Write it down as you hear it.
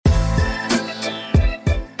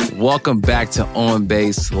Welcome back to On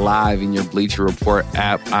Base Live in your Bleacher Report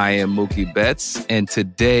app. I am Mookie Betts, and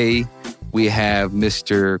today we have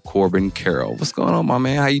Mr. Corbin Carroll. What's going on, my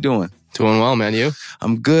man? How you doing? Doing well, man. You?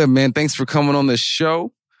 I'm good, man. Thanks for coming on the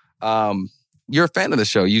show. You're a fan of the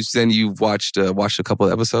show. You said you've watched a couple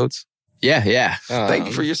of episodes. Yeah. Thank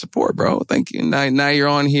you for your support, bro. Thank you. Now you're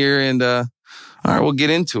on here, and all right, we'll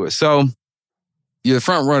get into it. So you're the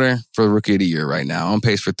front runner for Rookie of the Year right now, on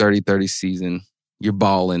pace for 30-30 season. You're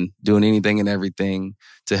balling, doing anything and everything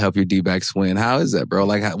to help your D-backs win. How is that, bro?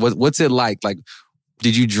 Like, what's it like? Like,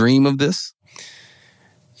 did you dream of this?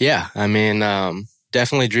 Yeah, I mean,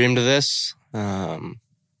 definitely dreamed of this.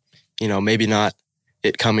 Maybe not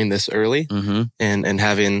it coming this early and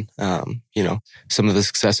having, some of the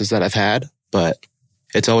successes that I've had, but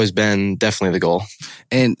it's always been definitely the goal.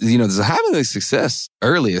 And, having the success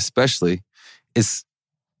early, especially, it's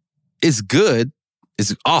good.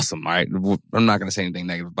 It's awesome, right? I'm not going to say anything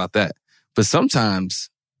negative about that. But sometimes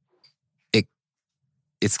it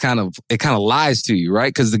kind of lies to you,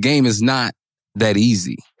 right? Because the game is not that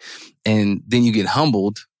easy. And then you get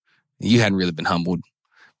humbled. You hadn't really been humbled,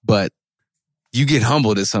 but you get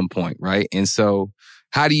humbled at some point, right? And so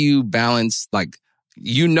how do you balance, like,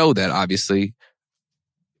 that obviously,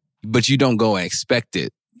 but you don't go and expect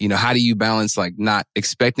it. How do you balance, like, not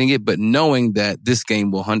expecting it, but knowing that this game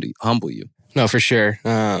will humble you? No, for sure.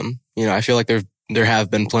 I feel like there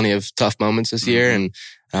have been plenty of tough moments this year, and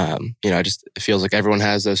it feels like everyone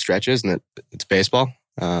has those stretches, and it's baseball.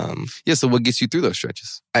 So what gets you through those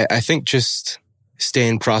stretches? I think just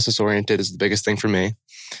staying process oriented is the biggest thing for me.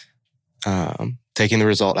 Taking the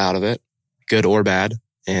result out of it, good or bad,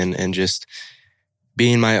 and just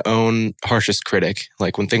being my own harshest critic.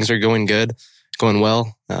 Like when things are going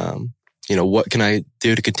well. What can I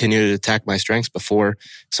do to continue to attack my strengths before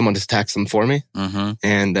someone attacks them for me?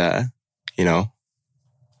 And,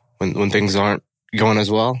 when things aren't going as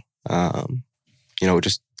well,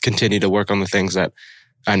 just continue to work on the things that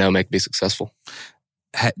I know make me successful.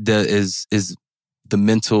 Is the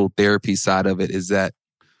mental therapy side of it, is that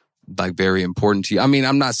like very important to you? I mean,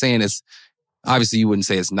 I'm not saying it's, obviously you wouldn't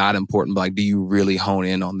say it's not important, but like, do you really hone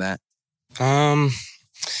in on that?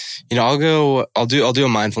 I'll do a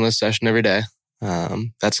mindfulness session every day.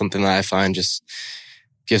 That's something that I find just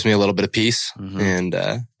gives me a little bit of peace and,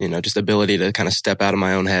 just ability to kind of step out of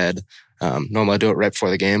my own head. Normally I do it right before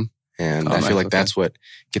the game. And I feel like that's what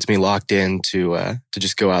gets me locked in to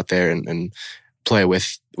just go out there and play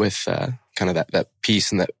with kind of that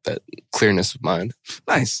peace and that clearness of mind.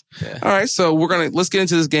 Nice. Yeah. All right. So let's get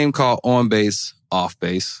into this game called On Base, Off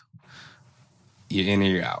Base. You're in or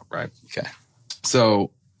you're out, right? Okay.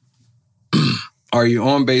 So, are you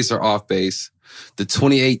on base or off base? The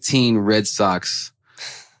 2018 Red Sox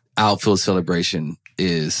outfield celebration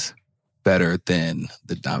is better than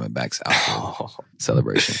the Diamondbacks outfield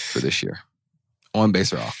celebration for this year. On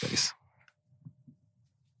base or off base?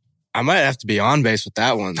 I might have to be on base with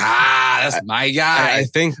that one. That's my guy. I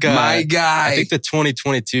think my guy. I think the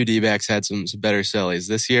 2022 D-backs had some better sellies.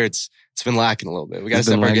 This year it's been lacking a little bit. We got to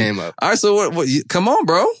step our game up. All right, so what? Come on,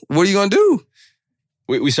 bro. What are you gonna do?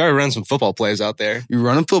 We started running some football plays out there. You're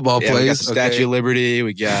running football plays? We got the Statue of Liberty.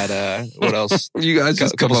 We got, what else? You guys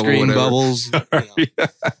just a couple screen bubbles.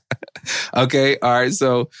 Okay. All right.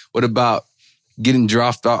 So what about getting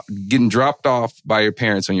dropped off by your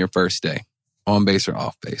parents on your first day? On base or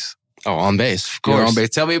off base? Oh, on base. Of course. You're on base.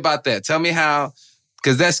 Tell me about that. Tell me how,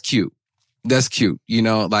 because that's cute. That's cute.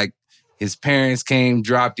 Like his parents came,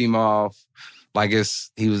 dropped him off. Like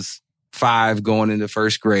he was 5 going into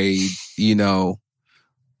first grade,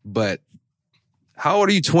 But how old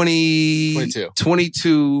are you? 22.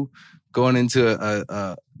 22 going into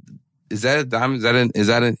is that a diamond? Is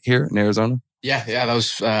that in here in Arizona? Yeah. That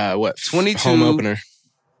was 22 home opener.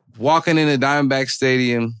 Walking in a Diamondback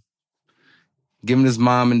Stadium, giving his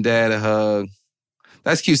mom and dad a hug.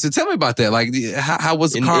 That's cute. So tell me about that. Like, how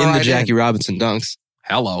was the car in ride the Jackie Robinson dunks?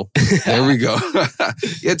 Hello. There we go.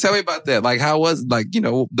 Yeah, tell me about that. Like, how was,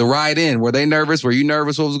 the ride in? Were they nervous? Were you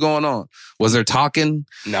nervous? What was going on? Was there talking?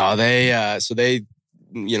 No, they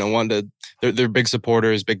wanted to, they're big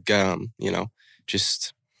supporters, big,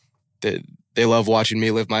 just, they love watching me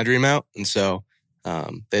live my dream out. And so,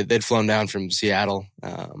 they'd flown down from Seattle,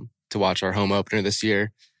 to watch our home opener this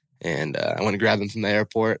year. And, I went to grab them from the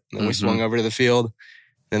airport, and then we swung over to the field.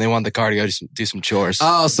 Then they wanted the car to go do some chores.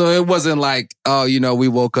 Oh, so it wasn't like, we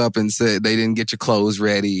woke up and said they didn't get your clothes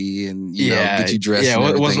ready and, get you dressed. Yeah,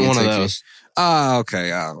 it wasn't one of those. Oh,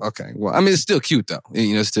 okay. Okay. Well, I mean, it's still cute though.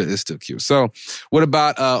 It's still cute. So what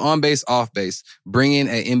about on base, off base? Bringing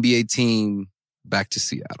an NBA team back to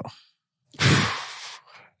Seattle.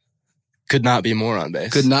 Could not be more on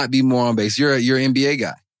base. Could not be more on base. You're an NBA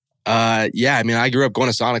guy. Yeah. I mean, I grew up going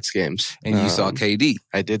to Sonics games, and you saw KD.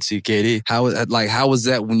 I did see KD. How was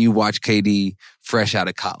that when you watched KD fresh out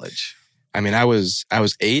of college? I mean, I was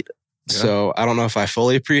 8, so I don't know if I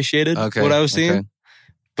fully appreciated what I was seeing. Okay.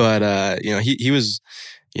 But he was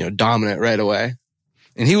dominant right away,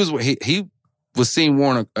 and he was seen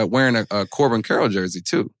wearing a Corbin Carroll jersey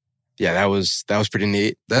too. Yeah, that was pretty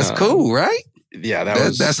neat. That's cool, right? Yeah,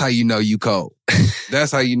 that's how you know you cold.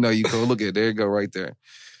 That's how you know you cold. Look at there you go right there.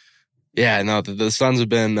 Yeah, no, the Suns have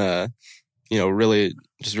been really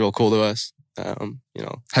just real cool to us.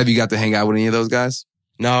 Have you got to hang out with any of those guys?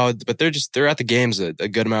 No, but they're at the games a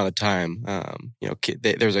good amount of the time.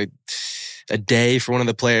 There's a day for one of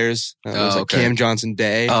the players. It was like Cam Johnson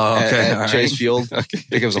Day at Chase Field. I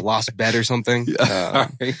think it was a lost bet or something.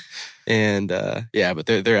 And but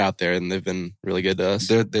they're out there and they've been really good to us.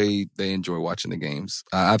 They enjoy watching the games.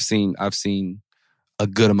 I've seen a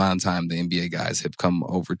good amount of time the NBA guys have come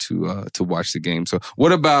over to watch the game. So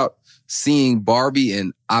what about seeing Barbie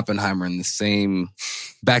and Oppenheimer in the same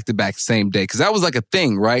back-to-back same day? Because that was like a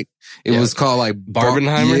thing, right? It was called like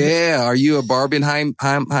Barbenheimer. Yeah, are you a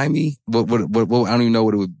Barbenheimie? What I don't even know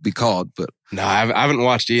what it would be called, but no, I haven't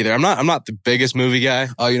watched either. I'm not the biggest movie guy.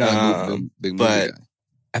 Oh, you're not a big movie guy.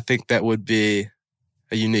 I think that would be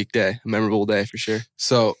a unique day, a memorable day for sure.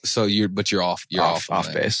 So you're off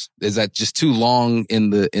base. Is that just too long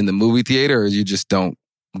in the movie theater, or you just don't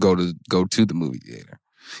go to the movie theater?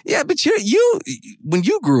 Yeah, but when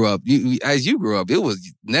you grew up, it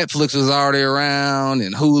was Netflix was already around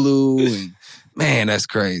and Hulu, and man, that's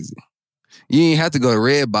crazy. You didn't have to go to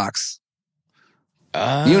Redbox.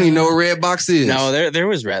 You don't even know what Redbox is. No, there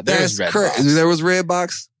was Red. That's crazy. There was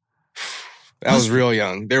Redbox. I was real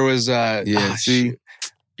young. There was see.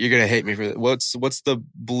 You're gonna hate me for that. What's the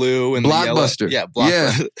blue and Blockbuster? The yellow?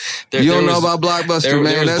 Yeah, Blockbuster. Yeah. You don't know about Blockbuster,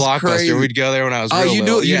 man. That's Blockbuster. Crazy. We'd go there when I was. Oh, real you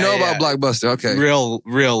little. do? You know about Blockbuster? Okay. Real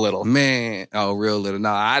little. Man, real little. No,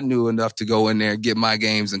 I knew enough to go in there and get my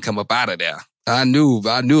games and come up out of there. I knew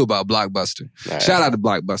about Blockbuster. Right. Shout out to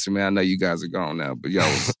Blockbuster, man. I know you guys are gone now, but y'all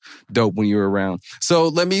was dope when you were around. So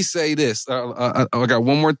let me say this. I got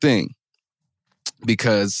one more thing.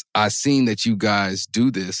 Because I seen that you guys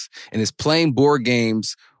do this, and it's playing board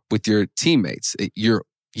games with your teammates. You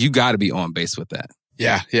got to be on base with that.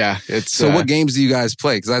 Yeah. It's so. What games do you guys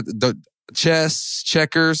play? Because chess,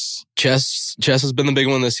 checkers. Chess has been the big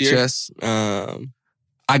one this year. Chess.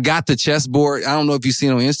 I got the chess board. I don't know if you've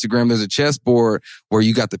seen on Instagram. There's a chess board where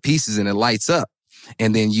you got the pieces and it lights up,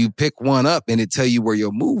 and then you pick one up and it tell you where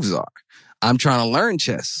your moves are. I'm trying to learn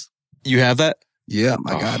chess. You have that? Yeah,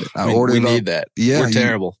 I got it. I ordered it. We need that. Yeah, we're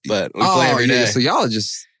terrible, but we play every day. So y'all are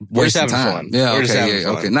just wasting time. Fun. Yeah,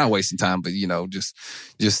 okay. Not wasting time, but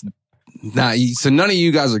just not. So none of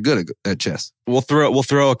you guys are good at chess. We'll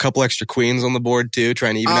throw a couple extra queens on the board too,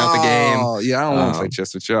 trying to even out the game. Oh yeah, I don't want to play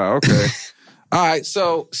chess with y'all. Okay. All right,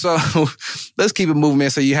 so let's keep it moving, man.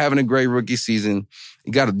 So you're having a great rookie season.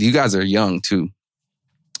 You guys are young too.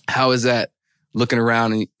 How is that? Looking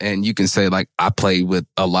around and you can say, like, I played with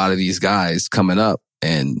a lot of these guys coming up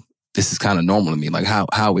and this is kind of normal to me. Like,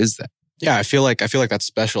 how is that? Yeah, I feel like that's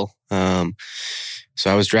special. So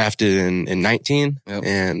I was drafted in 19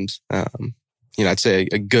 and, I'd say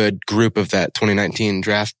a good group of that 2019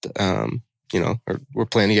 draft, we're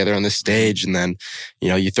playing together on this stage, and then,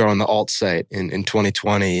 you throw in the alt site in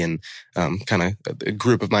 2020 and, kind of a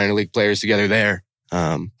group of minor league players together there.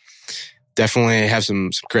 Definitely have some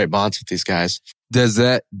great bonds with these guys. Does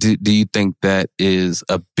that, do you think that is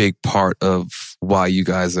a big part of why you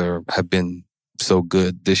guys have been so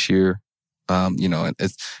good this year?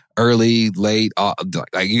 It's early, late,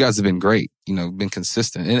 like you guys have been great, been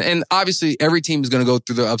consistent. And obviously every team is going to go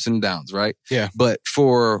through their ups and downs, right? Yeah. But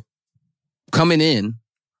for coming in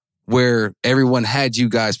where everyone had you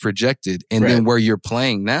guys projected and then where you're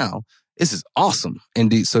playing now, this is awesome.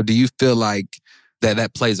 And so do you feel like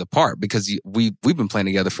that plays a part? Because we've been playing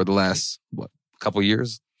together for the last, couple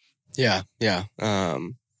years? Yeah.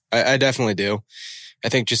 I definitely do. I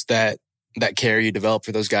think just that care you develop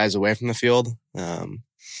for those guys away from the field, over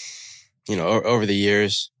the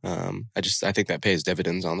years, I think that pays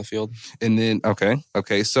dividends on the field. And then,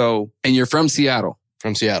 okay. So, and you're from Seattle?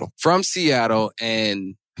 From Seattle.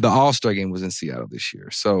 And the All-Star game was in Seattle this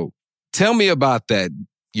year. So tell me about that.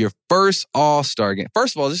 Your first All-Star game.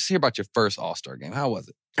 First of all, just hear about your first All-Star game. How was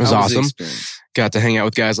it? It was awesome. Got to hang out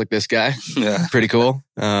with guys like this guy. Yeah. Pretty cool.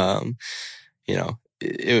 It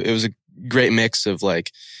was a great mix of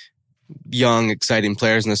like young, exciting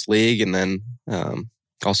players in this league, and then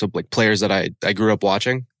also like players that I grew up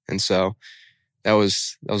watching. And so that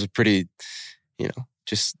was a pretty,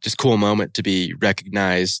 just cool moment to be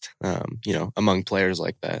recognized, among players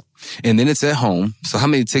like that. And then it's at home. So how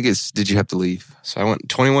many tickets did you have to leave? So I went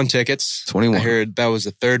 21 tickets. 21. I heard that was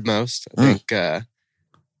the third most. I think I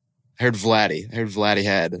heard Vladdy had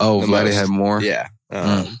Vladdy most. had more? Yeah.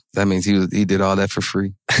 That means he did all that for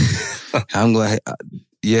free. I'm glad.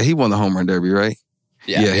 Yeah, he won the home run derby, right?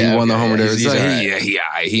 Yeah, he won the home run derby. He's So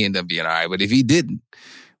right. he ended up being all right. But if he didn't,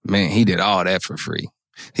 man, he did all that for free.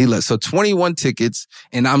 So 21 tickets,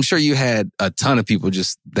 and I'm sure you had a ton of people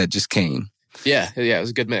that just came. Yeah, it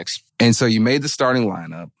was a good mix. And so you made the starting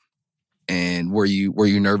lineup, and were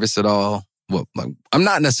you nervous at all? Well, like, I'm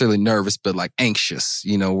not necessarily nervous, but like anxious.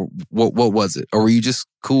 What was it, or were you just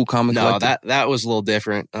cool, calm, and collected? No, that was a little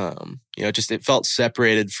different. Just it felt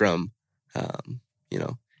separated from,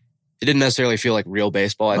 it didn't necessarily feel like real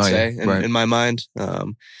baseball. I'd say in my mind,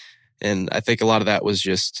 and I think a lot of that was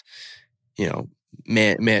just,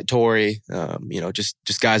 mandatory.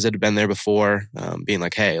 Just guys that had been there before, being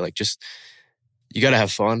like, hey, like just you got to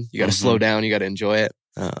have fun, you got to slow down, you got to enjoy it.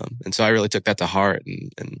 And so I really took that to heart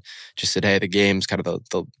and just said, hey, the game's kind of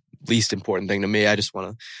the least important thing to me. I just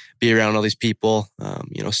want to be around all these people,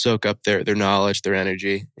 soak up their knowledge, their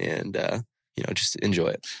energy, and just enjoy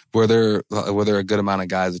it. Were there a good amount of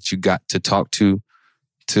guys that you got to talk to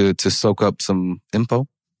soak up some info?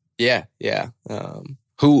 Yeah.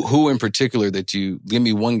 Who in particular that you give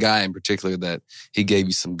me one guy in particular that he gave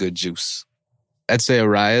you some good juice? I'd say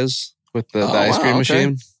Arias with the ice cream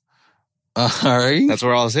machine. All right. That's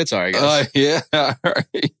where all his hits are, I guess. Yeah. All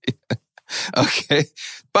right. Okay.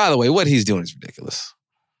 By the way, what he's doing is ridiculous.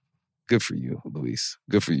 Good for you, Luis.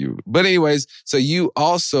 Good for you. But anyways, so you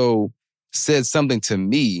also said something to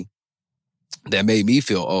me that made me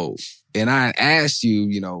feel old. And I asked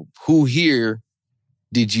you, who here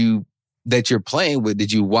that you're playing with,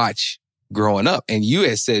 did you watch growing up? And you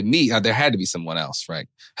had said me. There had to be someone else, right?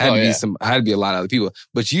 Had to be a lot of other people.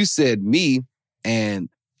 But you said me, and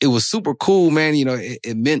it was super cool, man.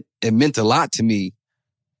 It meant a lot to me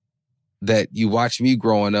that you watched me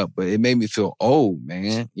growing up, but it made me feel old,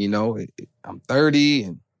 man. I'm 30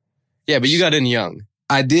 and yeah, but you got in young.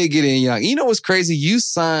 I did get in young. You know what's crazy? You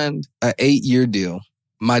signed an 8-year deal.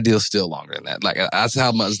 My deal's still longer than that. Like that's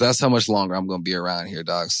how much longer I'm gonna be around here,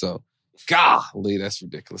 dog. So, golly, that's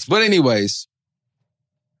ridiculous. But anyways,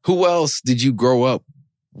 who else did you grow up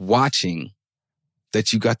watching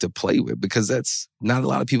that you got to play with? Because that's not a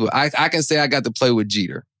lot of people. I can say I got to play with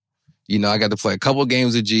Jeter. I got to play a couple of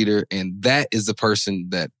games with Jeter, and that is the person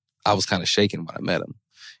that I was kind of shaking when I met him.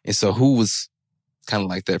 And so who was kind of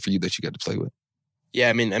like that for you that you got to play with? Yeah,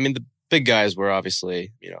 I mean, the big guys were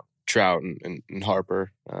obviously, Trout and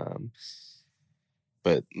Harper.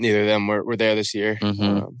 But neither of them were there this year.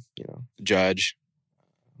 Mm-hmm. Judge.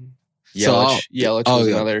 Yelich was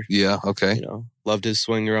another. Yeah, okay. Loved his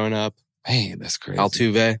swing growing up. Man, that's crazy.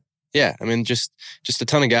 Altuve. Yeah, I mean, just a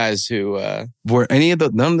ton of guys who were any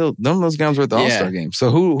of none of those guys were at the All-Star game.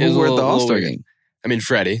 So who were at the All-Star game? I mean,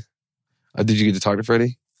 Freddie. Did you get to talk to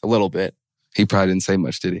Freddie? A little bit. He probably didn't say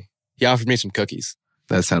much, did he? He offered me some cookies.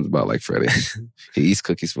 That sounds about like Freddie. He eats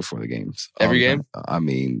cookies before the games. Every game? I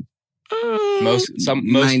mean, most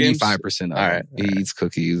 95% of all right. He eats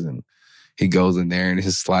cookies, and he goes in there in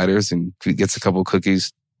his sliders and he gets a couple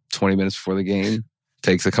cookies 20 minutes before the game,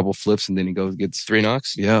 takes a couple flips, and then he goes gets 3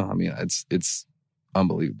 knocks. Yeah, I mean, it's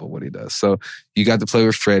unbelievable what he does. So you got to play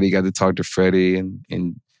with Freddie, got to talk to Freddie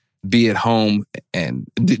and be at home. And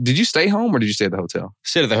did you stay home or did you stay at the hotel?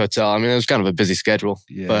 Stayed at the hotel. I mean, it was kind of a busy schedule.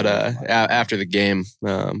 Yeah, but after the game,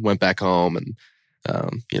 went back home and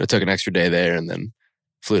took an extra day there, and then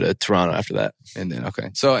flew to Toronto after that. And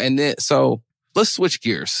then so let's switch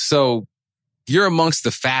gears. So you're amongst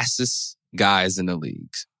the fastest guys in the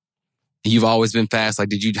leagues. You've always been fast. Like,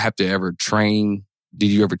 did you have to ever train?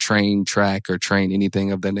 Did you ever train track or train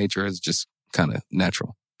anything of that nature? It's just kind of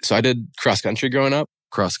natural. So I did cross country growing up.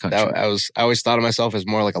 Cross country. I always thought of myself as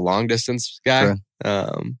more like a long distance guy.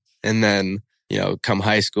 Okay. And then, come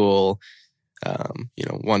high school,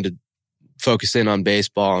 wanted to focus in on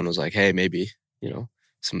baseball and was like, hey, maybe,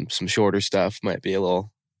 some shorter stuff might be a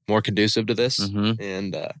little more conducive to this. Mm-hmm.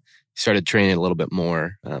 And started training a little bit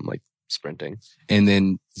more, like sprinting. And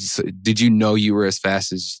then, so did you know you were as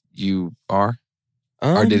fast as you are?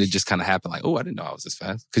 Or did it just kind of happen like, oh, I didn't know I was this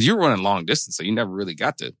fast? Because you were running long distance, so you never really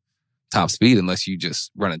got to top speed unless you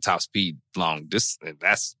just running top speed long distance.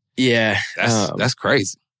 That's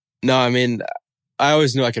crazy. No, I mean, I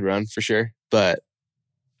always knew I could run for sure, but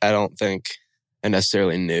I don't think I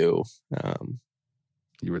necessarily knew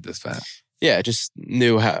you were this fast. Yeah, I just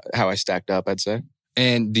knew how I stacked up, I'd say.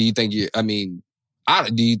 And do you think do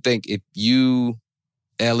you think if you,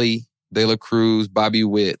 Ellie, De La Cruz, Bobby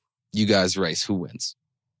Witt, you guys race. Who wins?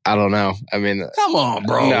 I don't know. I mean, come on,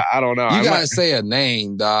 bro. No, I don't know. You gotta say a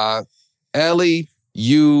name, dog. Ellie,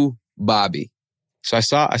 you, Bobby. So I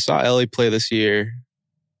saw Ellie play this year.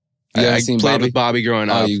 I played Bobby? with Bobby growing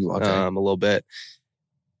up. Okay. A little bit.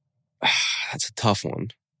 That's a tough one.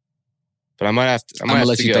 But I might have to. I'm gonna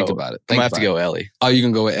let you think about it. I might have to go Ellie. Oh, you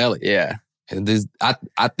can go with Ellie. Yeah. And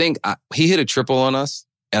I think he hit a triple on us,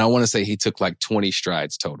 and I want to say he took like 20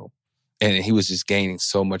 strides total, and he was just gaining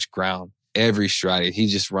so much ground every stride. He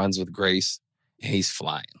just runs with grace, and he's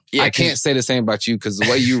flying. Yeah, I can't say the same about you because the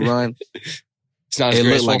way you run. It's not as it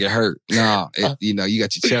graceful. looked like it hurt. No, you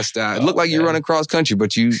got your chest out. It looked like you're running cross country,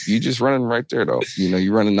 but you just running right there though.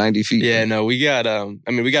 You're running 90 feet. Yeah, no, we got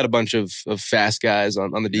we got a bunch of fast guys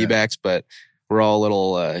on the D-backs, but we're all a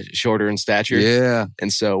little shorter in stature. Yeah.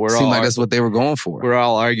 And so we're Seemed all like that's what they were going for. We're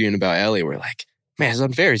all arguing about Ellie. We're like, man, it's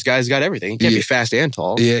unfair. This guy's got everything. He can't be fast and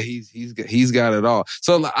tall. Yeah, he's got it all.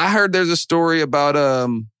 So I heard there's a story about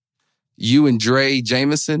you and Dre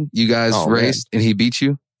Jameson. You guys raced and he beat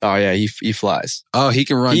you. Oh, yeah, he flies. Oh, he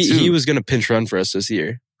can run too. He was going to pinch run for us this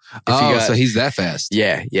year. So he's that fast.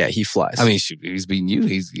 Yeah, he flies. I mean, shoot, he's beating you.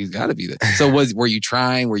 He's got to be there. So were you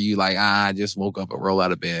trying? Were you like, I just woke up and roll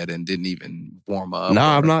out of bed and didn't even warm up? No,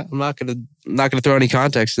 I'm not gonna throw any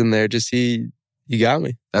context in there. Just he got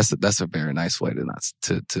me. That's a very nice way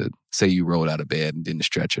to say you rolled out of bed and didn't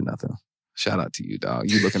stretch or nothing. Shout out to you, dog.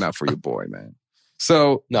 You looking out for your boy, man.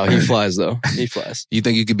 So no, he flies though. He flies. You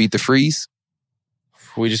think you could beat the freeze?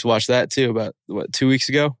 We just watched that too about 2 weeks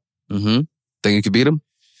ago. Mm-hmm. Think you could beat him?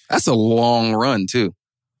 That's a long run too.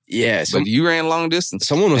 Yeah, but you ran long distance.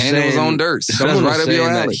 Someone was saying it was on dirt. Someone was right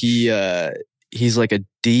saying that he's like a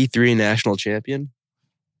D3 national champion,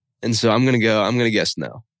 and so I'm gonna guess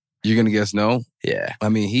no. You're gonna guess no? Yeah. I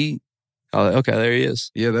mean okay, there he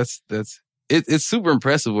is. Yeah, that's it's super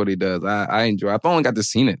impressive what he does. I enjoy. I've only got to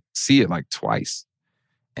see it like twice,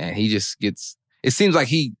 and he just gets. It seems like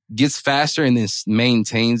he gets faster and then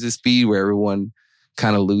maintains the speed where everyone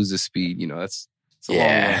kind of loses speed. That's a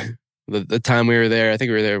long run. The time we were there, I think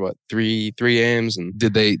we were there, three games, and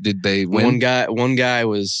did they win? One guy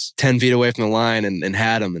was 10 feet away from the line and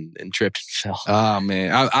had him and tripped and fell. Oh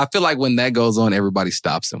man, I feel like when that goes on, everybody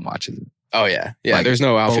stops and watches it. Oh yeah. Like, there's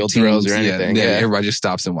no outfield throws or anything. Yeah, everybody just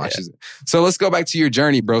stops and watches it. So let's go back to your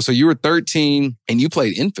journey, bro. So you were 13 and you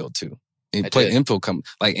played infield too. You played infield,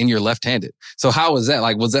 and you're left-handed. So how was that?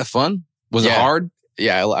 Like, was that fun? Was it hard?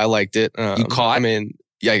 Yeah, I liked it. You caught? I mean,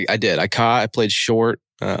 yeah, I did. I caught. I played short,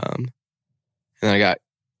 and then I got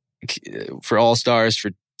for All-Stars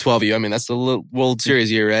for 12U. I mean, that's the World Series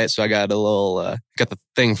year, right? So I got a little, got the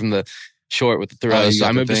thing from the short with the throws. So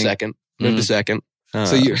I moved to second.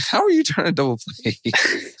 So how are you turning double play?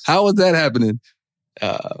 How was that happening?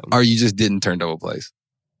 Or you just didn't turn double plays?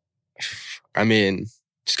 I mean,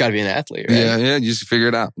 just got to be an athlete, right? Yeah, you just figure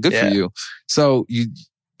it out. Good for you. So you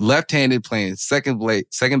left-handed playing second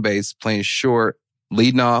base, playing short,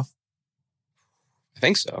 leading off. I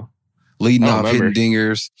think so. Leading off, hitting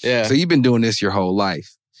dingers. Yeah. So you've been doing this your whole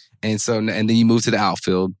life, and then you moved to the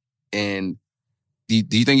outfield. And do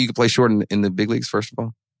you think you could play short in the big leagues? First of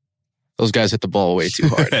all, those guys hit the ball way too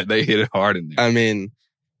hard. They hit it hard in there. I mean,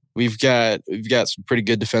 we've got some pretty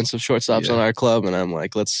good defensive shortstops on our club, and I'm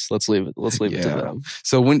like, let's leave it it to them.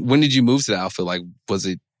 So when did you move to the outfield? Like, was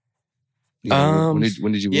it? When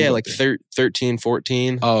did you move? Yeah, like 13,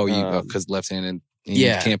 14. Oh, because left-handed.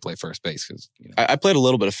 You can't play first base because I played a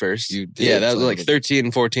little bit of first. You did. Yeah, that was like 13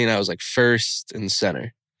 and 14. I was like first and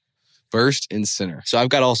center. First and center. So I've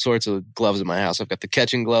got all sorts of gloves in my house. I've got the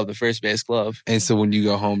catching glove, the first base glove. And so when you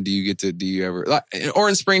go home, do you ever, or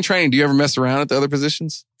in spring training, do you ever mess around at the other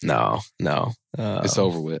positions? No. It's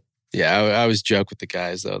over with. Yeah, I always joke with the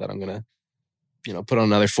guys though that I'm gonna, put on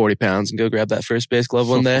another 40 pounds and go grab that first base glove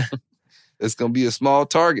one day. It's gonna be a small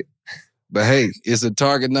target, but hey, it's a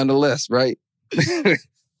target nonetheless, right?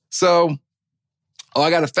 So, I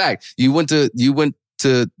got a fact. You went to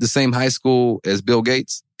the same high school as Bill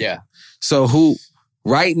Gates? Yeah. So who,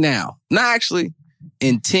 right now, not actually,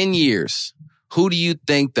 in 10 years, who do you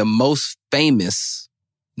think the most famous,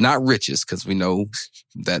 not richest, because we know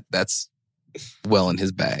that's well in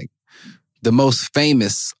his bag, the most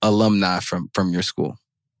famous alumni from your school?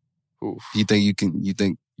 Oof. You think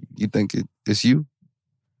it's you?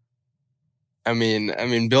 I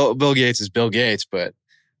mean, Bill Gates is Bill Gates, but I'm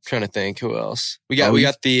trying to think who else. We got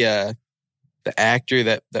the actor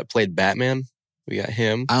that played Batman. We got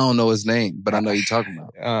him. I don't know his name, but I know you're talking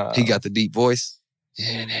about. He got the deep voice.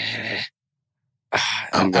 I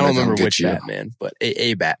don't remember which Batman, but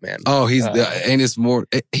a Batman. Oh, and it's more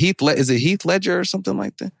Heath. Is it Heath Ledger or something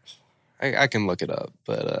like that? I can look it up,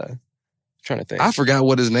 but trying to think. I forgot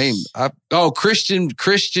what his name. Christian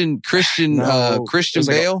No,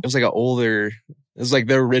 Bale. It was like an older. It was like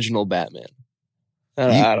the original Batman.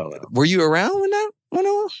 I don't know. Were you around when that went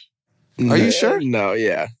on? Are you sure? No,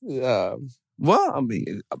 yeah. Well, I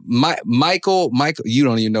mean, Michael, you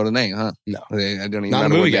don't even know the name, huh? No. I don't even not a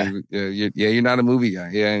movie guy. You're not a movie guy.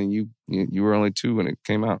 Yeah, and you were only 2 when it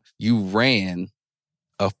came out. You ran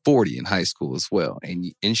a 40 in high school as well,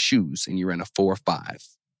 and in shoes, and you ran a 4.5.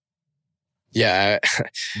 Yeah.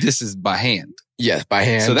 This is by hand. Yeah, by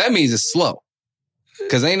hand. So that means it's slow.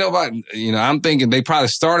 Because ain't nobody, I'm thinking they probably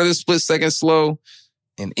started a split second slow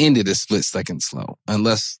and ended a split second slow.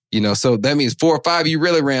 Unless, so that means 4.5, you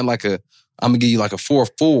really ran I'm going to give you like a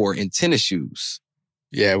 4.4 in tennis shoes.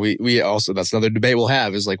 Yeah, we also, that's another debate we'll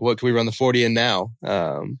have is like, what can we run the 40 in now?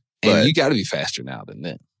 And you got to be faster now than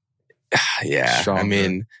then. Yeah. Stronger. I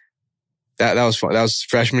mean, that was fun. That was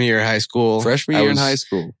freshman year of high school. In high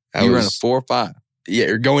school. You ran a 4.5. Yeah,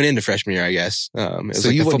 you're going into freshman year, I guess. It was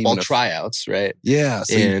like the football tryouts, right? Yeah.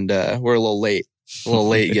 And we're a little late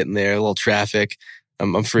getting there, a little traffic.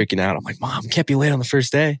 I'm freaking out. I'm like, Mom, can't be late on the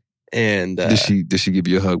first day. And did she give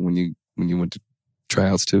you a hug when you went to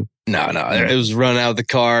tryouts too? No. It was run out of the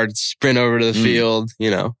car, sprint over to the field,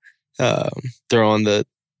 throw on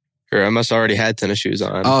or I must have already had tennis shoes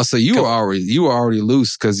on. Oh, so you were already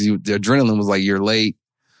loose because the adrenaline was like, you're late.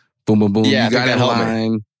 Boom, boom, boom. Yeah, you got in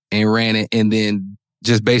line and ran it, and then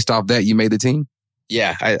just based off that, you made the team.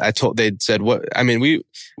 Yeah, they said what? I mean, we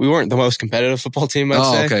weren't the most competitive football team,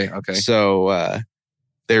 I'd say. Okay. So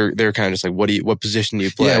they're kind of just like, what position do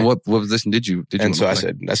you play? Yeah, what position did you? And so I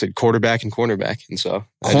said quarterback and cornerback, and so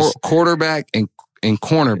quarterback and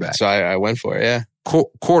cornerback. So I went for it. Yeah,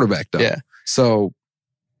 quarterback though. Yeah. So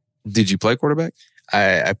did you play quarterback?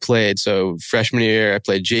 I played, so freshman year I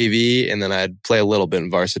played JV, and then I'd play a little bit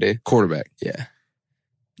in varsity. Quarterback. Yeah.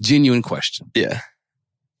 Genuine question. Yeah.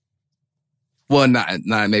 Well,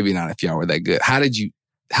 not maybe not if y'all were that good. How did you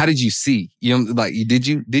see?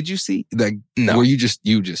 Did you see? Like, no. Were you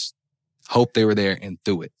just hope they were there and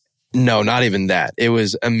threw it? No, not even that. It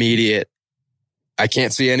was immediate. I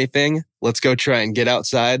can't see anything. Let's go try and get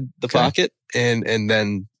outside the pocket, and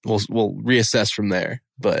then we'll reassess from there.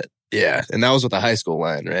 But yeah, and that was with the high school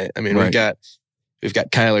line, right? I mean, we've got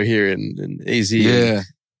Kyler here in AZ. Yeah.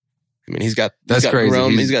 I mean, he's got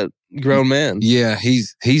crazy. He's got grown man. Yeah,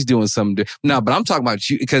 he's doing something. No, but I'm talking about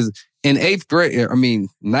you because in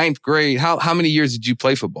ninth grade, how many years did you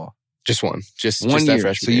play football? Just one. Just one that year.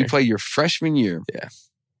 freshman year. So you play your freshman year. Yeah.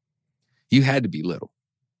 You had to be little.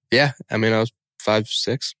 Yeah. I mean, I was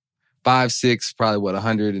 5'6". 5'6", probably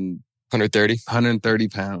 130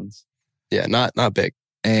 pounds. Yeah, not big.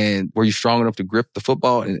 And were you strong enough to grip the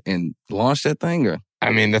football and launch that thing? Or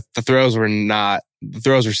I mean, the throws were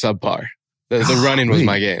subpar. The running was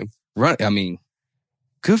my game. I mean,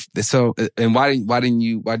 good. So, and why'd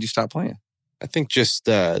you stop playing? I think just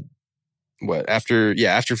after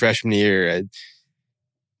freshman year,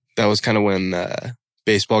 that was kind of when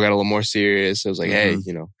baseball got a little more serious. I was like, hey,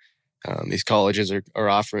 these colleges are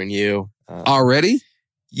offering you already.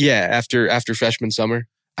 Yeah, after freshman summer.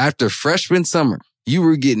 After freshman summer, you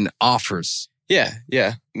were getting offers. Yeah.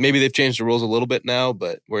 Maybe they've changed the rules a little bit now,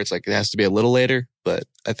 but where it's like it has to be a little later. But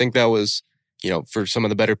I think that was, for some of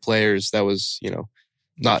the better players, that was,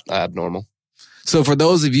 not abnormal. So for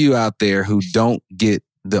those of you out there who don't get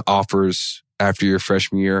the offers after your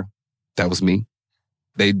freshman year, that was me.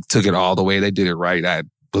 They took it all the way. They did it right. I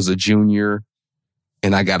was a junior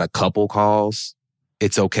and I got a couple calls.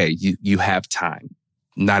 It's okay. You have time.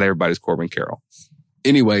 Not everybody's Corbin Carroll.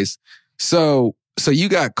 Anyways, so you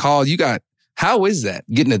got called. How is that?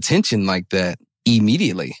 Getting attention like that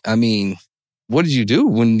immediately? I mean, what did you do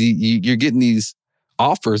when you're getting these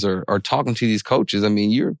offers or talking to these coaches? I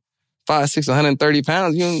mean, you're 5'6", 130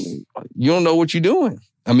 pounds. You don't know what you're doing.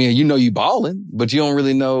 I mean, you balling, but you don't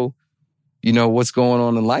really know, what's going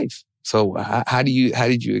on in life. So how did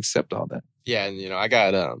you accept all that? Yeah, and I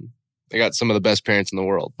got some of the best parents in the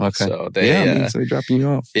world. Okay. So they so they dropping you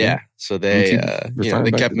off. Yeah. So they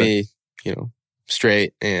they kept me,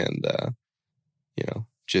 straight and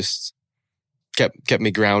just kept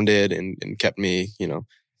me grounded and kept me,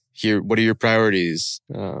 here, what are your priorities?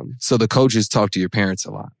 So the coaches talk to your parents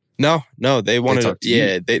a lot. No, they wanted to.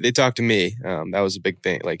 Yeah, they talked to me. That was a big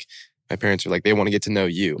thing. Like my parents were like, they want to get to know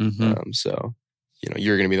you. Mm-hmm. So,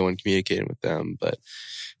 you're going to be the one communicating with them, but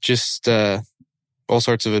just, all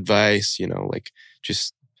sorts of advice, like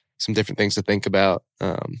just some different things to think about.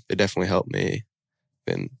 They definitely helped me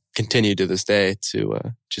and continue to this day to,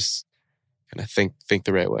 just kind of think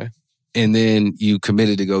the right way. And then you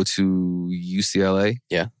committed to go to UCLA.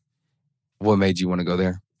 Yeah. What made you want to go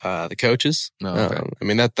there? The coaches. Oh, okay. I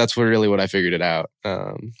mean, that's what I figured it out.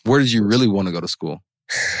 Where did you really want to go to school?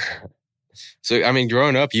 So, I mean,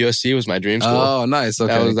 growing up, USC was my dream school. Oh, nice.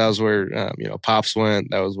 Okay. That was where, Pops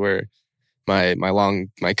went. That was where my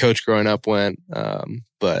coach growing up went.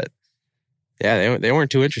 But yeah, they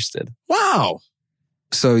weren't too interested. Wow.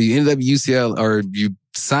 So you ended up at UCLA, or you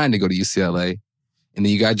signed to go to UCLA, and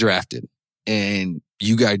then you got drafted. And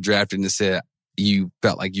you got drafted and said you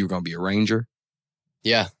felt like you were going to be a Ranger.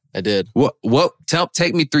 Yeah, I did.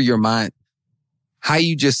 Take me through your mind. How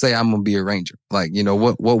you just say I'm going to be a Ranger? Like,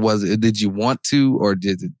 what was it? Did you want to, or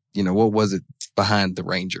did it, what was it behind the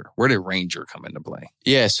Ranger? Where did Ranger come into play?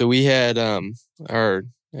 Yeah. So we had,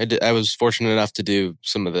 I was fortunate enough to do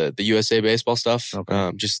some of the USA baseball stuff,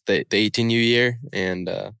 okay. Just the 18U year. And,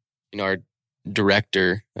 our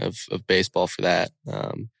director of baseball for that,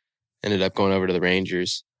 ended up going over to the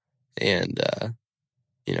Rangers, and,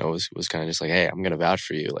 was kind of just like, hey, I'm going to vouch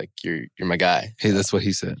for you. Like, you're my guy. Hey, that's what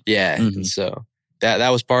he said. Yeah. Mm-hmm. And so that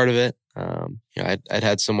was part of it. I'd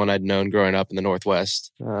had someone I'd known growing up in the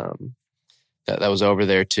Northwest, that was over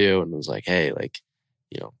there too. And was like, hey, like,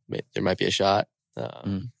 there might be a shot.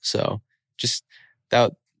 So just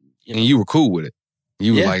that, and you were cool with it.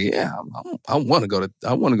 You were like, yeah, I want to go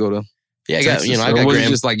to, yeah, I Texas. got, I got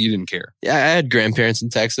just like you didn't care. Yeah, I had grandparents in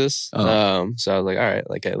Texas. Oh. So I was like, all right,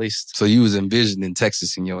 like at least. So you was envisioning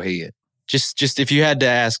Texas in your head. Just if you had to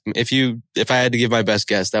ask, if I had to give my best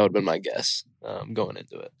guess, that would have been my guess, going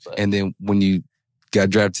into it. But. And then when you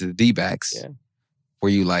got drafted to the D-backs, were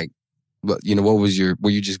you like, were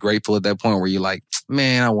you just grateful at that point? Were you like,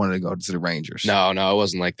 man, I wanted to go to the Rangers? No, it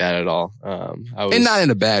wasn't like that at all. I was, and not in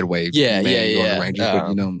a bad way. Yeah. Going to Rangers,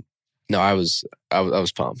 but no, I was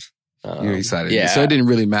pumped. You were excited. Yeah. So it didn't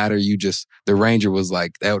really matter. The Ranger was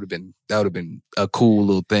like, that would have been a cool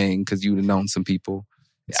little thing because you would have known some people.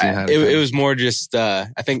 It was more just, I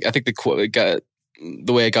think the quote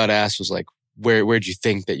the way it got asked was like, where'd you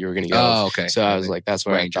think that you were going to go? Oh, okay. So I was like, that's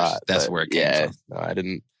where Rangers. I thought. That's where it came from. No, I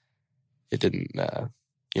didn't, I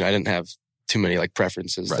didn't have too many like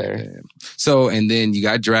preferences there. Yeah. So, and then you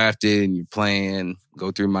got drafted and you're playing,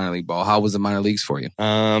 go through minor league ball. How was the minor leagues for you?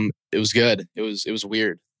 It was good. It was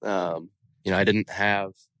weird. I didn't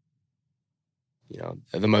have,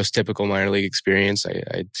 the most typical minor league experience.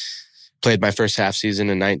 I played my first half season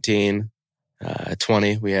in 19.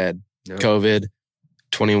 20, we had COVID.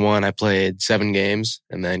 21, I played 7 games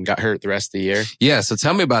and then got hurt the rest of the year. Yeah. So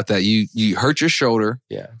tell me about that. You hurt your shoulder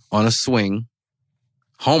on a swing.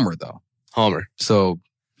 Homer, though. So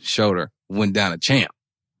shoulder went down a champ.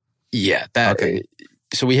 Yeah. Okay.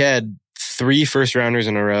 So we had 3 first rounders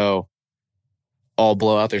in a row all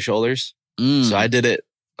blow out their shoulders. So I did it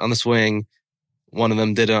on the swing. One of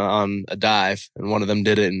them did it on a dive, and one of them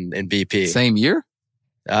did it in BP. Same year?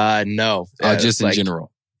 No. Just in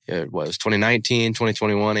general. It was 2019,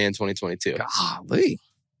 2021, and 2022. Golly.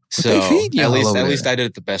 So at least I did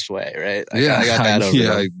it the best way, right? I got that over.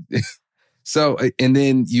 Yeah. So, and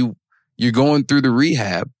then you're going through the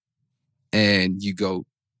rehab, and you go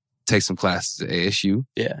take some classes at ASU.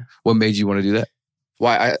 Yeah. What made you want to do that?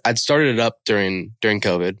 Well, I'd started it up during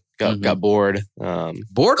COVID. Got bored.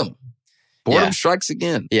 Boredom strikes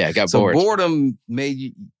again. Yeah, got bored. So boredom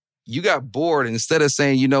made you got bored. Instead of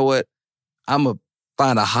saying, you know what, I'm going to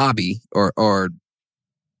find a hobby or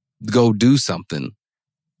go do something,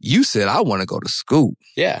 you said, I want to go to school.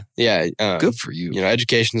 Yeah. Good for you.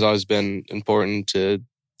 Education's always been important to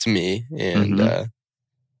me. And,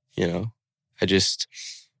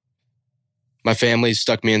 my family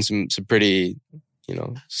stuck me in some pretty,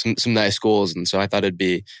 some nice schools. And so I thought it'd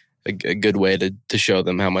be a good way to show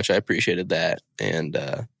them how much I appreciated that. And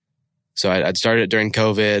so I'd started it during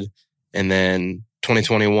COVID, and then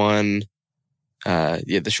 2021,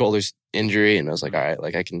 the shoulders injury, and I was like, all right,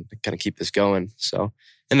 like I can kind of keep this going. So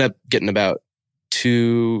ended up getting about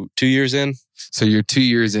two years in. So you're 2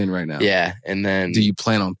 years in right now. Yeah, and then do you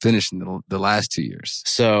plan on finishing the last 2 years?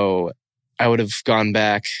 So I would have gone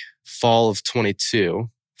back fall of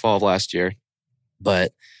last year,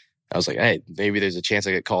 but I was like, hey, maybe there's a chance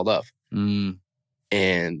I get called up.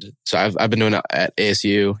 And so I've been doing it at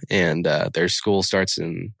ASU, and their school starts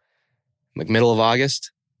in like middle of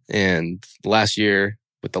August. And last year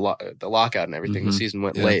with the lockout and everything, the season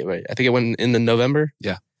went late. Right? I think it went into November.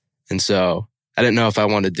 Yeah. And so I didn't know if I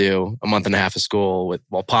wanted to do a month and a half of school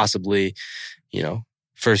possibly,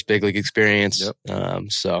 first big league experience. Yep.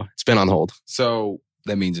 So it's been on hold. So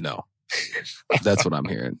that means no. That's what I'm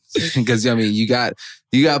hearing. Because you got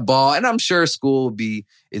ball, and I'm sure school will be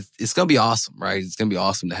it's gonna be awesome, right? It's gonna be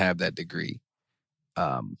awesome to have that degree.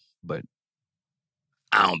 But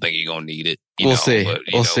I don't think you're gonna need it. We'll see. But,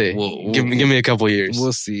 we'll see. Give me a couple years.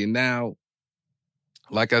 We'll see. And now,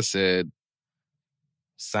 like I said,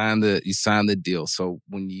 you signed the deal. So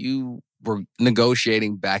when you were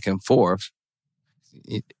negotiating back and forth,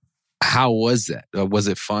 how was that? Was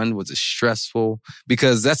it fun? Was it stressful?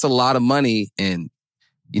 Because that's a lot of money, and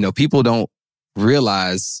people don't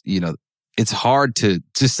realize, it's hard to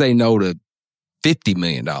just say no to $50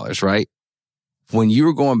 million, right? When you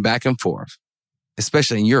were going back and forth,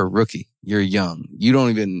 especially when you're a rookie, you're young, you don't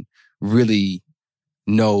even really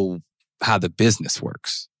know how the business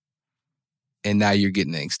works. And now you're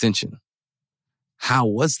getting an extension. How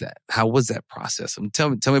was that? How was that process?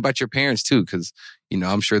 Tell me about your parents too, because,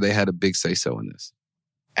 I'm sure they had a big say-so in this.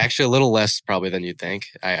 Actually, a little less probably than you'd think.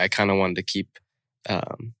 I kind of wanted to keep,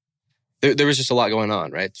 there was just a lot going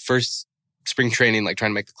on, right? First spring training, like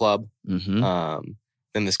trying to make the club,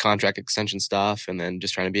 then this contract extension stuff, and then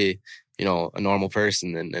just trying to be, a normal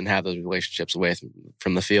person and have those relationships away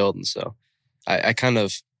from the field. And so I kind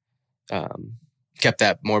of kept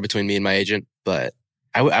that more between me and my agent, but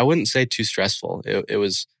I wouldn't say too stressful. It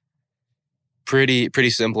was pretty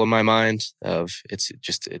simple in my mind of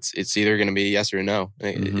it's either going to be yes or no.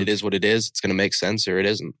 It is what it is. It's going to make sense or it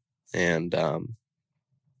isn't. And,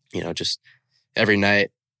 just every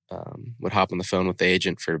night, would hop on the phone with the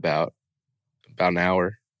agent for about an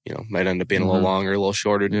hour, might end up being a little longer, a little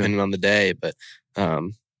shorter, depending on the day. But,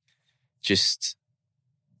 just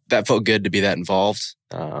that felt good to be that involved.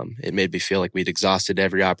 It made me feel like we'd exhausted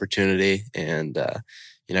every opportunity and,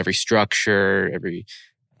 every structure, every,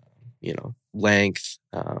 length,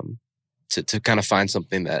 to kind of find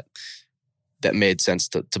something that made sense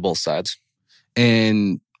to both sides.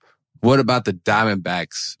 And what about the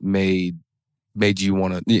Diamondbacks made you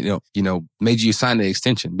want to, made you sign the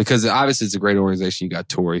extension? Because obviously it's a great organization. You got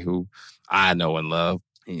Torrey, who I know and love,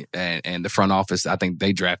 and the front office, I think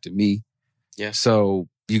they drafted me. Yeah. So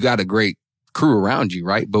you got a great crew around you,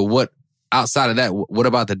 right? But what outside of that, what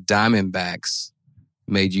about the Diamondbacks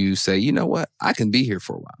made you say, you know what, I can be here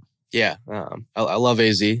for a while? Yeah. I love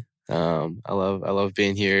AZ. I love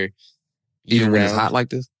being here. Even when it's hot like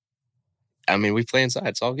this? I mean, we play inside.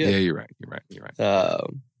 It's all good. Yeah, you're right.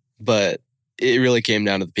 But it really came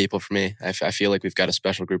down to the people for me. I feel like we've got a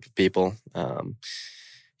special group of people.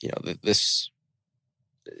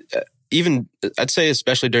 Even I'd say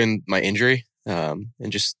especially during my injury, and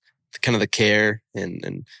just kind of the care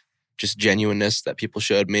and just genuineness that people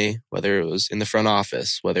showed me, whether it was in the front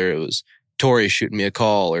office, whether it was Torrey shooting me a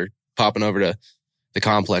call or popping over to the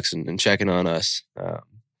complex and checking on us.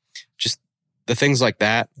 Just the things like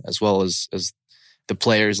that, as well as the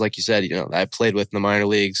players, like you said, I played with in the minor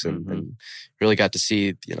leagues and really got to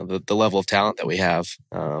see, the level of talent that we have.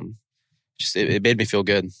 It made me feel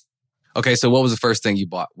good. Okay. So what was the first thing you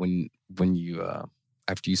bought when you,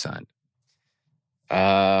 after you signed?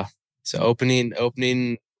 So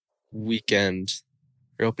opening weekend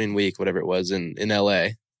or opening week, whatever it was in LA,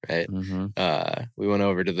 right? We went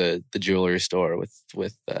over to the jewelry store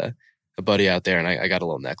with a buddy out there, and I got a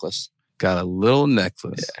little necklace. Got a little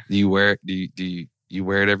necklace. Yeah. Do you wear it? Do you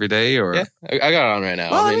wear it every day, or? Yeah, I got it on right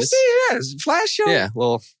now. Well, let me see. Yeah, it's flash show. Yeah,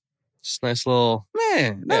 just nice little.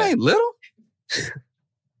 Man, that ain't little.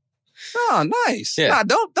 Oh, nice. Yeah. Nah,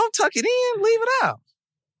 don't tuck it in. Leave it out.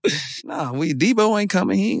 Nah, Debo ain't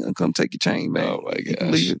coming. He ain't gonna come take your chain, man. Oh my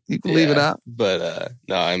gosh. You can leave it out. But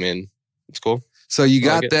no, I mean, it's cool. So you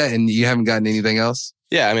got that, and you haven't gotten anything else?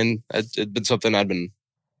 Yeah, I mean, it's been something I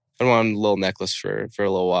wanted a little necklace for a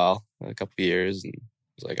little while, a couple of years, and I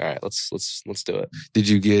was like, all right, let's do it. Did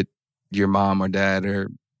you get your mom or dad,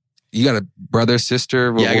 or you got a brother,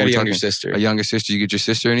 sister? Yeah, I got a younger sister. A younger sister. You get your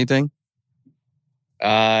sister anything?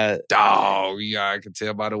 Yeah, I can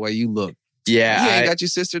tell by the way you look. Yeah, you ain't got your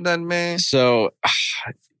sister nothing, man. So,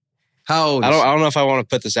 how old? I don't know if I want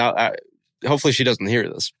to put this out. Hopefully, she doesn't hear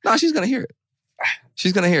this. No, she's gonna hear it.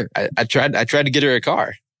 She's gonna hear it. I tried to get her a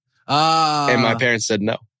car. And my parents said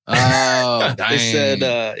no. Oh, they said,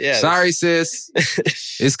 yeah. Sorry, sis.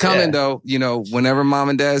 It's coming though. Whenever mom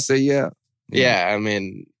and dad say yeah. Yeah, I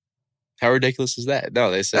mean, how ridiculous is that? No,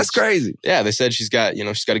 they said that's crazy. Yeah, they said she's got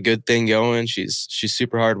a good thing going. She's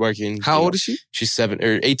super hardworking. How old is she? She's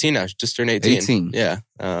 18 now. She just turned 18. 18. Yeah.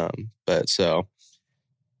 But so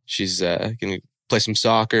she's gonna play some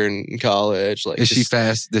soccer in college. Like, is she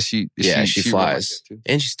fast? She flies,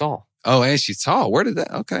 and she's tall. Oh, and she's tall. Where did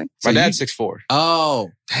that? Okay, my dad's 6'4". Oh,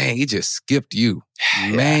 dang! He just skipped you,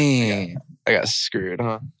 man. I got screwed,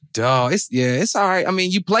 huh? Dog, it's all right. I mean,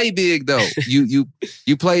 you play big though. you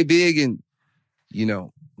play big, and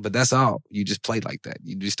but that's all. You just play like that.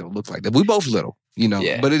 You just don't look like that. We both little,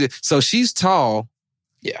 Yeah. But so she's tall.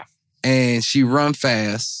 Yeah. and she run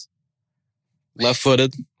fast.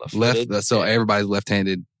 Left-footed. So everybody's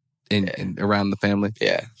left-handed in around the family.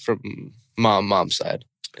 Yeah, from mom's side.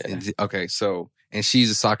 Yeah. Okay, so and she's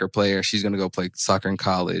a soccer player. She's gonna go play soccer in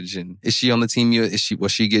college. And is she on the team?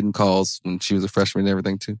 Was she getting calls when she was a freshman and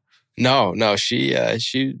everything too? No. She I'd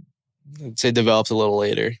say developed a little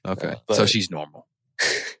later. Okay, so she's normal.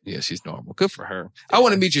 Yeah, she's normal. Good for her. I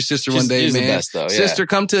want to meet your sister one day, she's man. The best, though. Sister,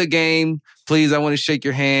 come to a game, please. I want to shake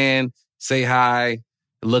your hand, say hi,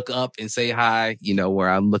 look up and say hi. You know, where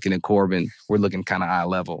I'm looking at Corbin, we're looking kind of eye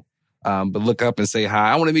level. But look up and say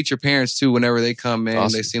hi. I want to meet your parents too whenever they come, man.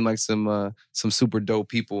 Awesome. They seem like some super dope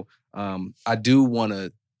people. I do want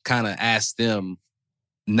to kind of ask them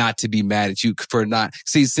not to be mad at you for not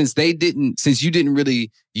since you didn't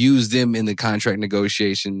really use them in the contract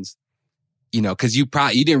negotiations, you know, because you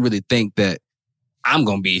didn't really think that I'm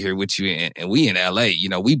gonna be here with you and we in LA, you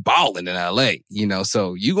know, we balling in LA, you know,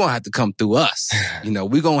 so you gonna have to come through us. You know,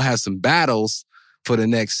 we're gonna have some battles for the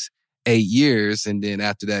next 8 years, and then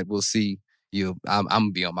after that we'll see you. I'm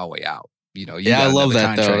gonna be on my way out. You know, I love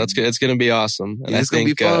that though. That's good. It's gonna be awesome. And it's gonna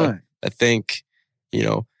be fun. I think, you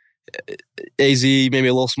know, AZ maybe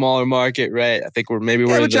a little smaller market, right? I think we're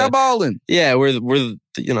y'all balling. Yeah, we're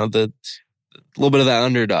you know the little bit of that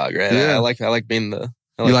underdog, right? Yeah. I like being the.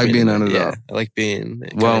 You like being underdog. Yeah, I like being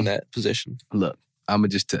in that position. Look, I'm gonna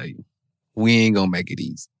just tell you, we ain't gonna make it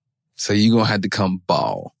easy. So you gonna have to come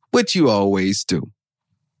ball, which you always do.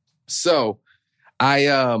 So,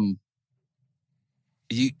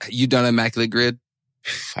 you done Immaculate Grid?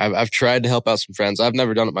 I've tried to help out some friends. I've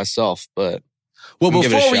never done it myself, but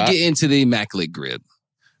before we get into the Immaculate Grid,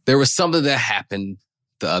 there was something that happened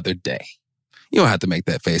the other day. You don't have to make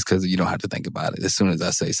that face because you don't have to think about it. As soon as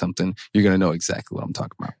I say something, you're gonna know exactly what I'm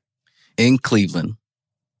talking about. In Cleveland,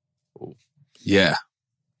 yeah,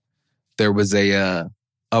 there was a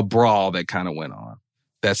brawl that kind of went on.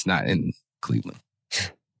 That's not in Cleveland,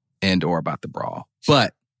 and or about the brawl,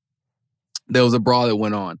 but there was a brawl that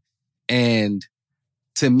went on. And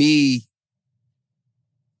to me,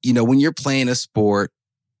 you know, when you're playing a sport,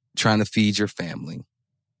 trying to feed your family,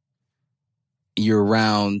 you're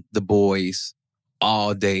around the boys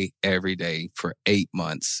all day, every day for 8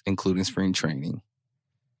 months, including spring training.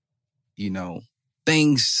 You know,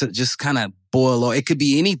 things just kind of boil over. It could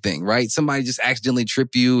be anything, right? Somebody just accidentally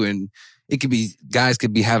trip you, and it could be, guys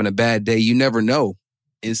could be having a bad day. You never know.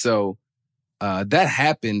 And so that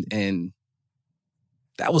happened, and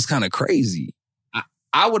that was kind of crazy.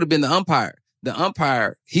 I would have been the umpire. The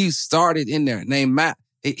umpire, he started in there, named Matt.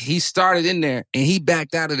 He started in there, and he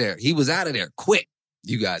backed out of there. He was out of there quick.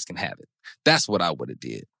 You guys can have it. That's what I would have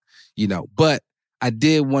did, you know. But I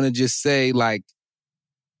did want to just say, like,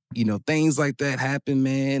 you know, things like that happen,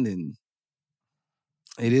 man. And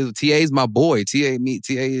it is, TA's my boy. TA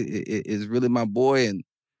is really my boy, and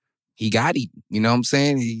he got him. You know what I'm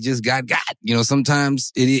saying? He just got. You know,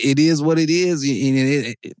 sometimes it is what it is.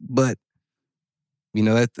 But, you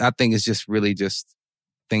know, I think it's just really just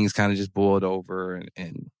things kind of just boiled over,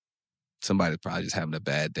 and somebody's probably just having a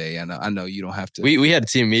bad day. I know you don't have to. We had a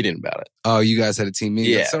team meeting about it. Oh, you guys had a team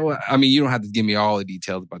meeting? Yeah. So, I mean, you don't have to give me all the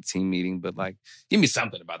details about the team meeting, but like, give me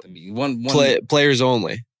something about the meeting. One players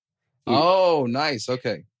only. Oh, nice.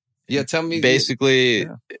 Okay. Yeah, tell me. Basically,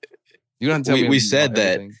 yeah. You don't have to tell me. We said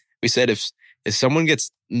that. Everything. We said if someone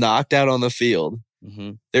gets knocked out on the field,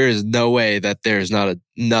 there is no way that there's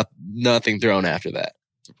nothing thrown after that.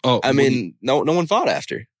 Oh, I mean, no one fought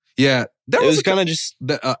after. Yeah, it was kind of just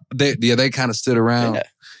they kind of stood around. Yeah.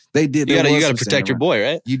 They did. You got to protect your boy,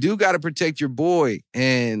 right? You do got to protect your boy,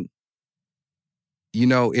 and you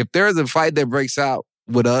know, if there's a fight that breaks out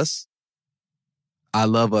with us, I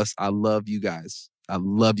love us. I love you guys. I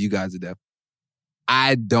love you guys to death.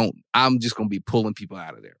 I'm just gonna be pulling people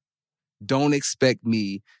out of there. Don't expect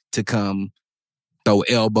me to come throw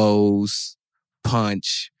elbows,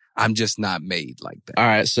 punch. I'm just not made like that. All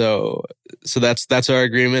right, so that's our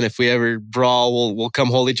agreement. If we ever brawl, we'll come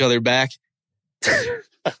hold each other back.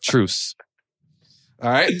 Truce.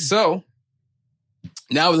 All right, so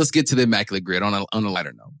now let's get to the Immaculate Grid on a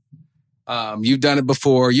lighter note. You've done it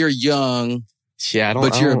before. You're young. Yeah,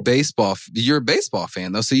 you're a baseball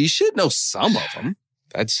fan though, so you should know some of them.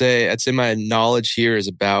 I'd say my knowledge here is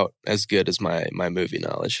about as good as my movie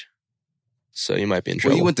knowledge. So you might be in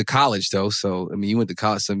trouble. Well, you went to college though, so I mean, you went to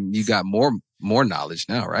college, so you got more knowledge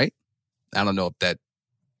now, right? I don't know if that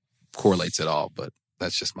correlates at all, but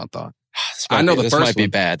that's just my thought. I know the first one might be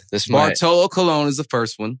bad. Bartolo Colon is the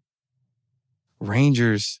first one.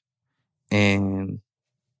 Rangers and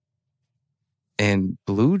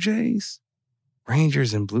Blue Jays.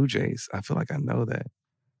 Rangers and Blue Jays. I feel like I know that.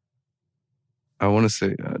 I want to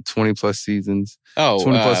say 20 plus seasons. Oh,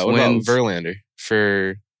 20 plus what wins. about Verlander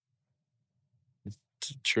for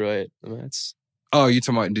Detroit? That's Oh, you're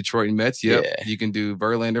talking about Detroit and Mets? Yep. Yeah. You can do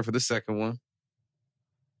Verlander for the second one.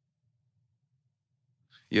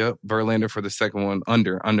 Yep. Verlander for the second one.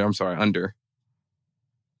 Under. And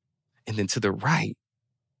then to the right,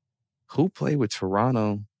 who played with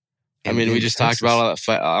Toronto? I mean, we just talked about all that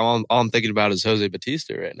fight. All I'm thinking about is Jose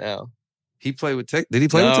Batista right now. He played with Texas. Did he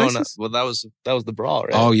play with Texas? No. Well, that was the brawl,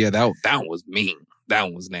 right? Oh yeah, that one was mean. That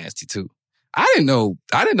one was nasty too. I didn't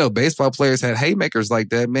know baseball players had haymakers like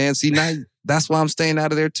that, man. See, now that's why I'm staying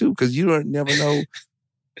out of there too, because you don't never know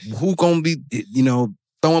who gonna be,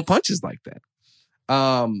 throwing punches like that.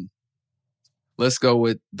 Let's go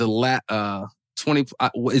with the 20.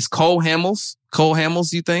 Is Cole Hamels? Cole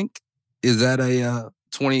Hamels, you think? Is that a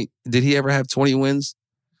 20? Did he ever have 20 wins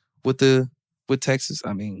with Texas?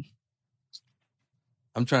 I mean,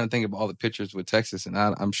 I'm trying to think of all the pitchers with Texas, and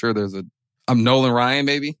I'm sure there's I'm Nolan Ryan,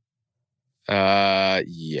 maybe? Yeah,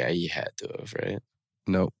 he had to have, right?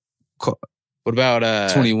 No. What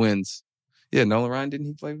about 20 wins? Yeah, Nolan Ryan, didn't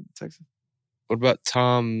he play with Texas? What about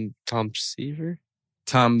Tom Seaver?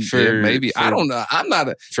 Maybe. I don't know. I'm not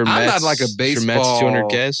like a baseball. For Mets,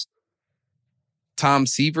 200 Ks. Tom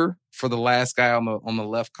Seaver for the last guy on the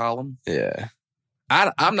left column. Yeah.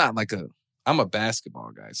 I'm not like I'm a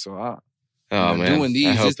basketball guy, so man. Doing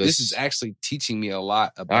these, this is actually teaching me a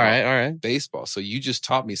lot about all right. baseball. So you just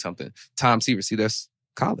taught me something. Tom Seaver, see, that's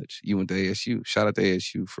college. You went to ASU. Shout out to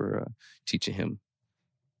ASU for teaching him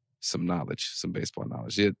some knowledge, some baseball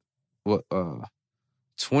knowledge.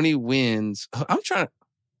 20 wins. I'm trying to.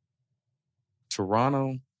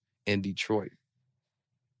 Toronto and Detroit.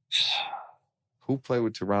 Who played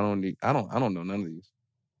with Toronto and I don't know none of these.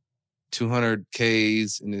 200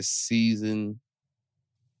 Ks in this season.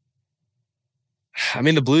 I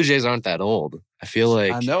mean, the Blue Jays aren't that old. I feel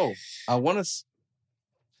like I know.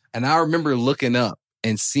 And I remember looking up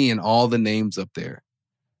and seeing all the names up there.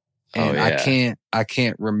 And I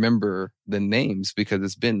can't remember the names because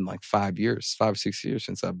it's been like 5 or 6 years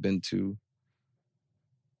since I've been to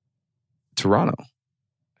Toronto.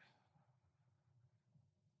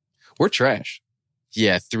 We're trash.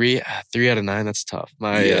 Yeah, 3 out of 9. That's tough.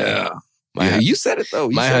 You said it though.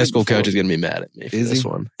 My high school coach is gonna be mad at me for this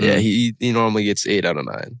one. Mm-hmm. Yeah, he normally gets 8 out of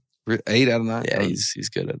 9. 8 out of 9. Yeah, he's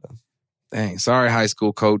good at them. Dang, sorry, high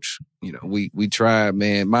school coach. We tried,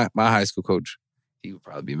 man. My high school coach, he would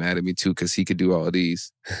probably be mad at me too because he could do all of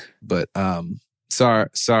these. But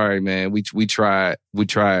sorry, man. We tried,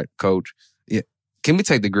 coach. Yeah, can we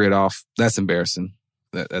take the grid off? That's embarrassing.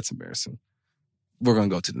 That's embarrassing. We're gonna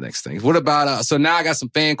go to the next thing. What about so now I got some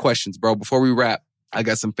fan questions, bro. Before we wrap, I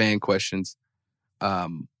got some fan questions.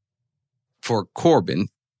 For Corbin,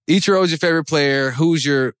 Ichiro is your favorite player. Who's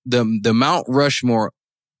the Mount Rushmore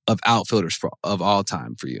of outfielders of all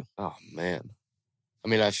time for you? Oh man, I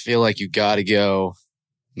mean, I feel like you got to go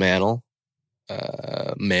Mantle,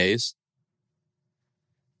 Mays.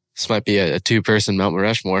 This might be a 2-person Mount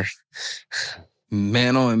Rushmore.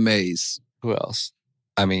 Mantle and Mays. Who else?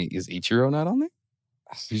 I mean, is Ichiro not on there?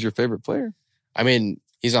 He's your favorite player. I mean,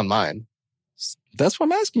 he's on mine. That's why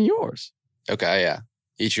I'm asking yours. Okay, yeah.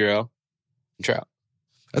 Ichiro and Trout.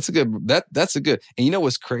 That's a good. That's a good. And you know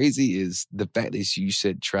what's crazy is the fact that you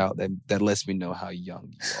said Trout. That lets me know how young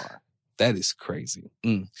you are. That is crazy.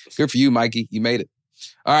 Good for you, Mikey. You made it.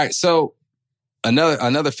 All right. So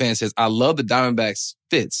another fan says, "I love the Diamondbacks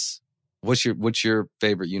fits. What's your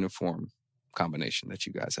favorite uniform combination that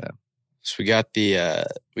you guys have?" So we got the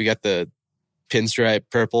pinstripe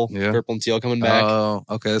purple and teal coming back. Oh,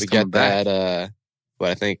 okay. We got that.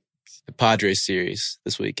 I think the Padres series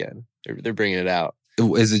this weekend. They're bringing it out.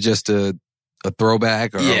 Is it just a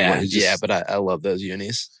throwback? Or yeah. But I love those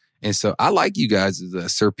unis. And so I like you guys as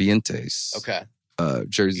Serpientes. Okay.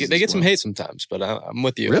 Jerseys. They get some hate sometimes, but I'm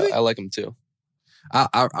with you. Really? I like them too.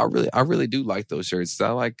 I really do like those jerseys.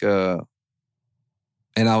 I like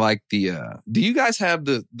and I like the. Do you guys have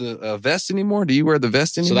the vest anymore? Do you wear the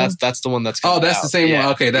vest anymore? So that's the one that's. Oh, that's out. the same one.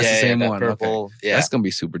 Okay, that's the same one. Purple. Okay. Yeah, that's gonna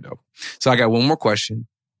be super dope. So I got one more question.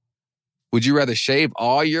 Would you rather shave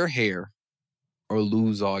all your hair or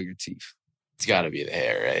lose all your teeth? It's got to be the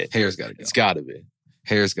hair, right? Hair's got to go. It's got to be.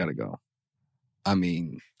 Hair's got to go. I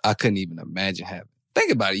mean, I couldn't even imagine having.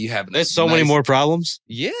 Think about it. You having. There's so many more problems.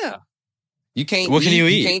 Yeah. You can't. What can you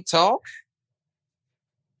eat? You can't talk.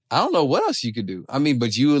 I don't know what else you could do. I mean,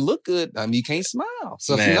 but you would look good. I mean, you can't smile.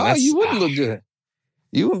 So you wouldn't look good.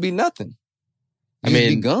 You wouldn't be nothing. You'd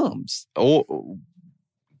be gums. Oh,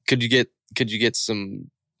 could you get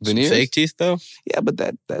some veneers? Some fake teeth though? Yeah, but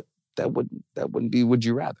that wouldn't be. Would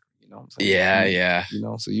you rather? You know what I'm saying? Yeah.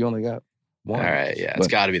 So you only got All one. right. Yeah, it's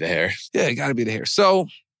got to be the hair. Yeah, it got to be the hair. So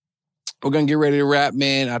we're going to get ready to wrap,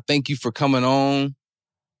 man. I thank you for coming on.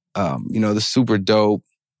 The super dope.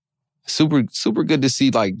 Super, super good to see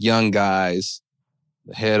like young guys,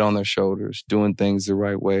 the head on their shoulders, doing things the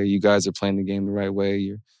right way. You guys are playing the game the right way.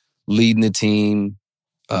 You're leading the team.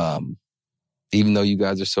 Even though you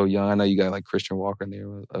guys are so young, I know you got like Christian Walker and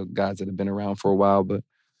there, guys that have been around for a while, but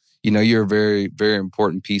you're a very, very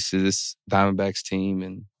important piece of this Diamondbacks team,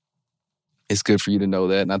 and it's good for you to know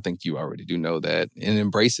that. And I think you already do know that and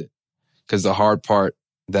embrace it. Because the hard part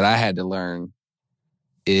that I had to learn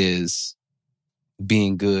is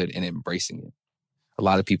being good and embracing it. A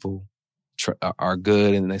lot of people are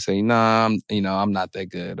good and they say, nah, I'm not that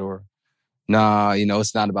good. Or, nah,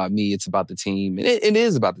 it's not about me. It's about the team. And it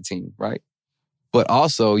is about the team, right? But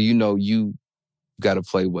also, you got to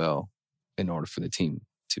play well in order for the team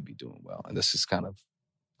to be doing well. And this is kind of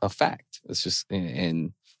a fact. It's just,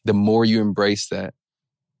 and the more you embrace that,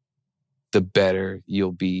 the better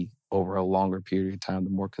you'll be over a longer period of time, the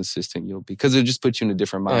more consistent you'll be. Because it just puts you in a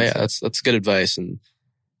different mindset. Oh, yeah, that's good advice. And,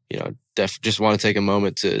 just want to take a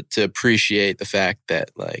moment to appreciate the fact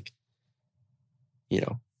that,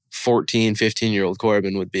 14, 15-year-old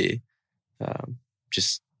Corbin would be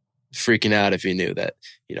just freaking out if he knew that,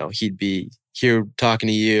 he'd be here talking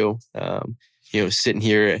to you, sitting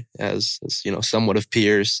here as somewhat of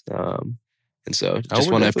peers. And so just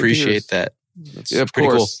want to appreciate that. That's pretty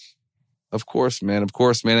cool. Of course, man.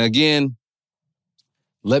 Again,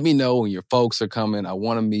 let me know when your folks are coming. I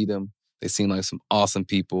want to meet them. They seem like some awesome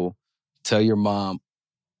people. Tell your mom,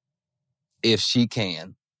 if she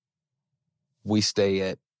can, we stay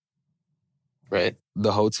at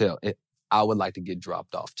the hotel. I would like to get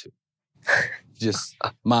dropped off too. Just,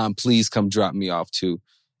 Mom, please come drop me off too.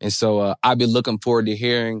 And so I've been looking forward to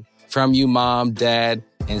hearing from you, Mom, Dad,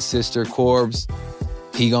 and Sister Corbs.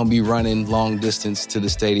 He gonna be running long distance to the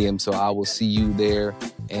stadium, so I will see you there.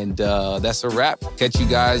 And that's a wrap. Catch you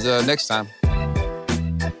guys next time.